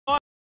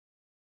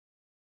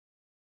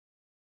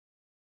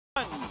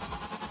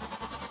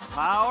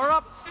Power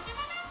up.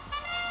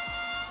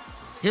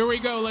 Here we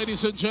go,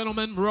 ladies and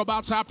gentlemen.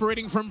 Robots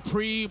operating from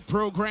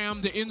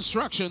pre-programmed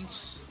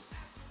instructions.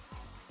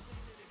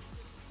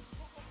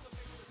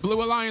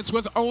 Blue Alliance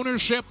with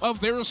ownership of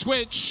their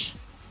switch.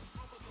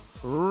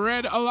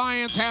 Red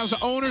Alliance has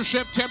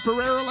ownership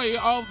temporarily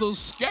of the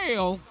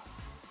scale.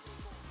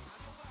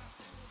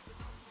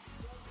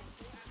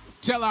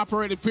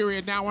 Teleoperated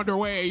period now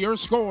underway. Your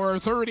score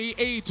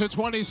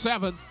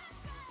 38-27.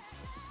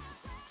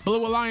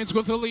 Blue Alliance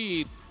with the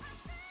lead.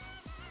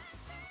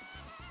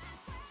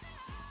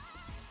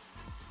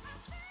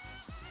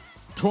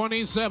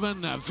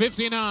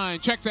 $27.59.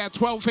 Check that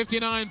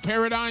 12.59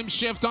 paradigm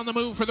shift on the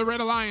move for the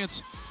Red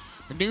Alliance.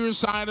 Near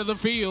side of the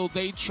field,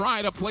 they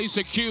try to place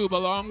a cube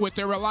along with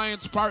their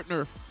alliance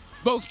partner.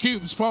 Both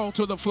cubes fall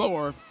to the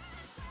floor.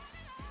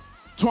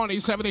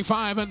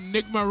 2075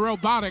 Enigma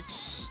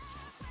Robotics.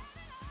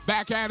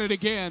 Back at it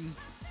again.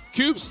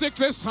 Cube stick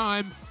this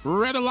time.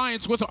 Red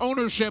Alliance with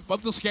ownership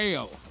of the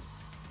scale.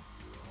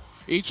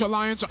 Each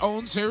alliance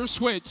owns their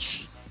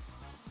switch.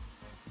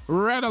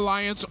 Red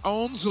Alliance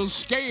owns the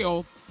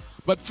scale,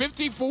 but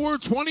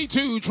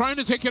 54-22 trying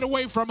to take it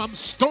away from them.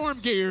 Storm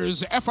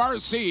Gears,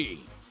 FRC.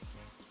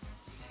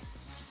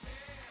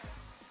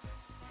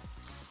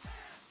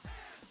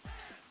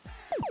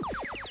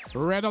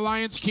 Red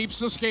Alliance keeps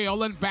the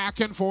scale and back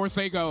and forth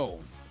they go.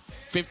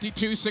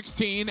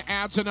 52-16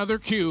 adds another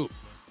cube.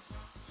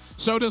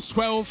 So does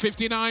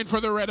 12.59 for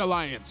the Red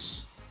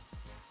Alliance.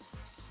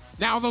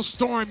 Now the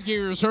Storm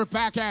Gears are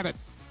back at it.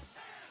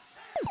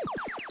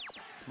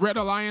 Red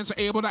Alliance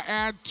able to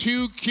add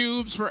 2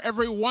 cubes for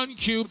every 1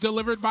 cube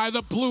delivered by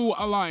the Blue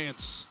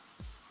Alliance.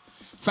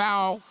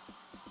 Foul.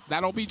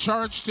 That'll be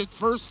charged to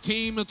first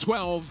team at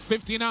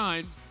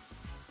 12.59.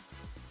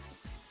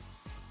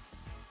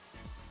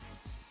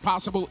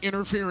 Possible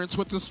interference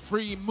with this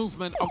free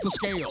movement of the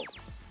scale.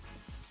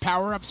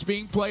 Power-ups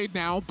being played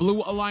now.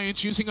 Blue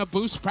Alliance using a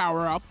boost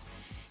power-up.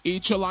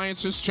 Each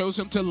alliance has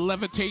chosen to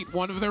levitate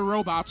one of their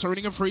robots,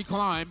 earning a free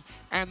climb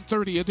and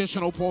 30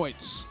 additional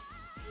points.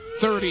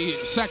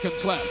 30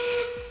 seconds left.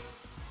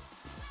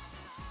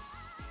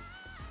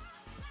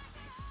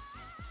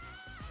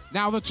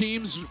 Now the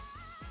teams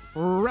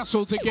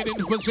wrestle to get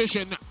into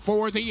position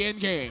for the end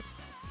game.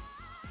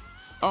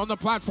 On the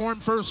platform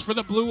first for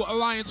the Blue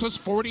Alliance is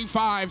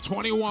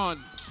 45-21.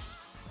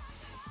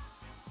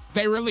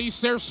 They release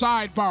their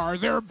sidebar,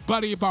 their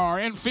buddy bar,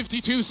 and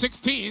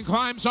 52-16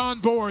 climbs on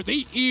board.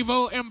 The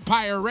Evil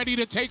Empire ready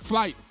to take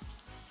flight.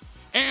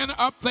 And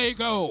up they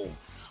go.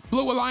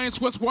 Blue Alliance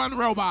with 1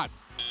 robot.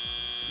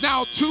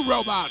 Now 2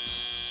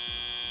 robots.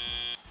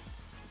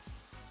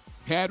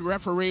 Head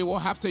referee will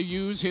have to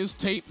use his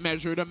tape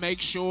measure to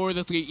make sure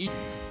that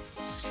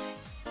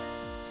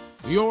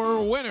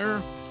your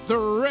winner, the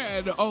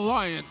Red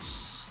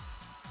Alliance.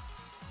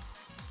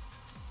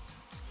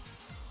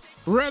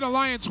 Red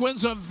Alliance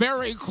wins a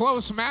very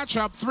close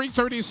matchup,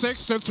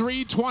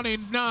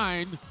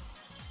 336-329.